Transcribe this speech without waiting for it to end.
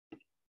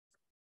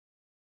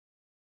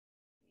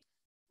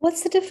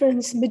What's the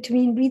difference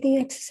between breathing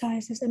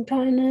exercises and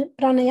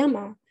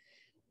pranayama?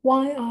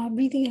 Why are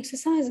breathing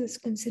exercises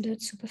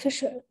considered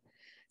superficial?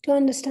 To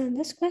understand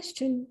this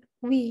question,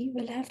 we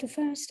will have to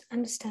first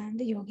understand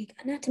the yogic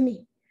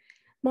anatomy.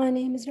 My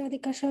name is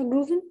Radhika Shah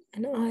Groovan,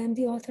 and I am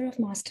the author of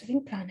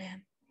Mastering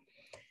Pranayama.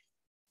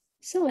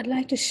 So I'd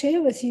like to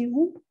share with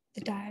you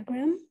the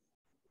diagram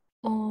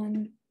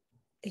on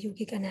the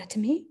yogic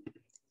anatomy,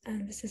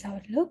 and this is how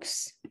it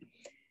looks.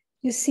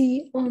 You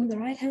see on the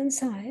right-hand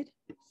side,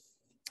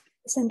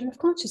 the center of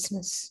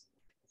consciousness,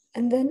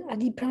 and then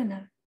Adi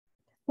Prana.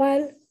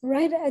 While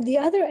right at the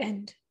other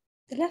end,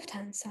 the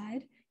left-hand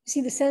side, you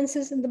see the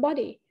senses in the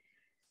body.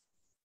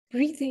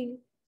 Breathing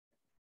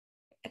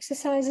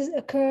exercises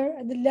occur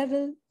at the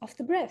level of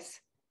the breath,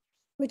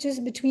 which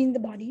is between the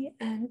body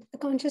and the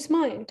conscious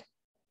mind.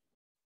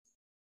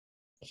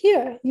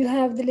 Here you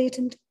have the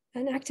latent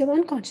and active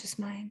unconscious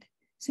mind.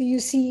 So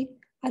you see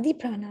Adi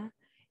Prana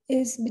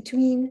is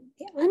between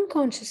the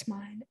unconscious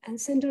mind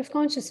and center of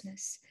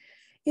consciousness.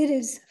 It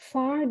is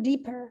far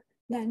deeper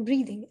than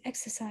breathing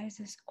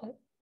exercises or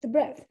the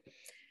breath.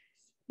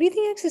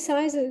 Breathing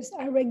exercises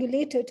are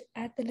regulated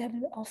at the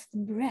level of the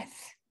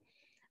breath,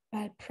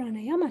 while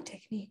pranayama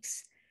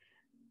techniques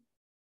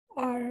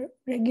are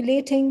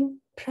regulating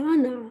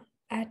prana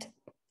at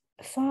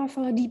a far,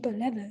 far deeper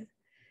level.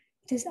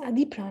 It is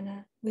Adi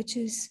Prana, which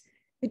is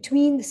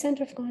between the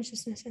center of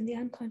consciousness and the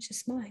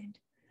unconscious mind.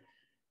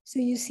 So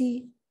you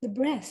see, the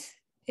breath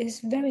is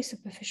very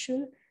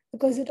superficial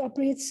because it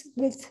operates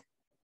with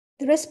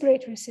the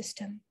respiratory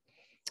system,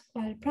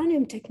 while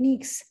pranayama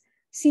techniques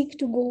seek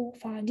to go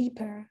far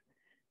deeper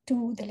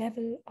to the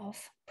level of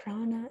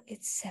prana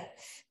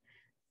itself.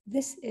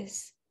 This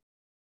is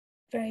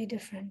very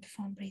different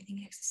from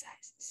breathing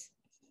exercises.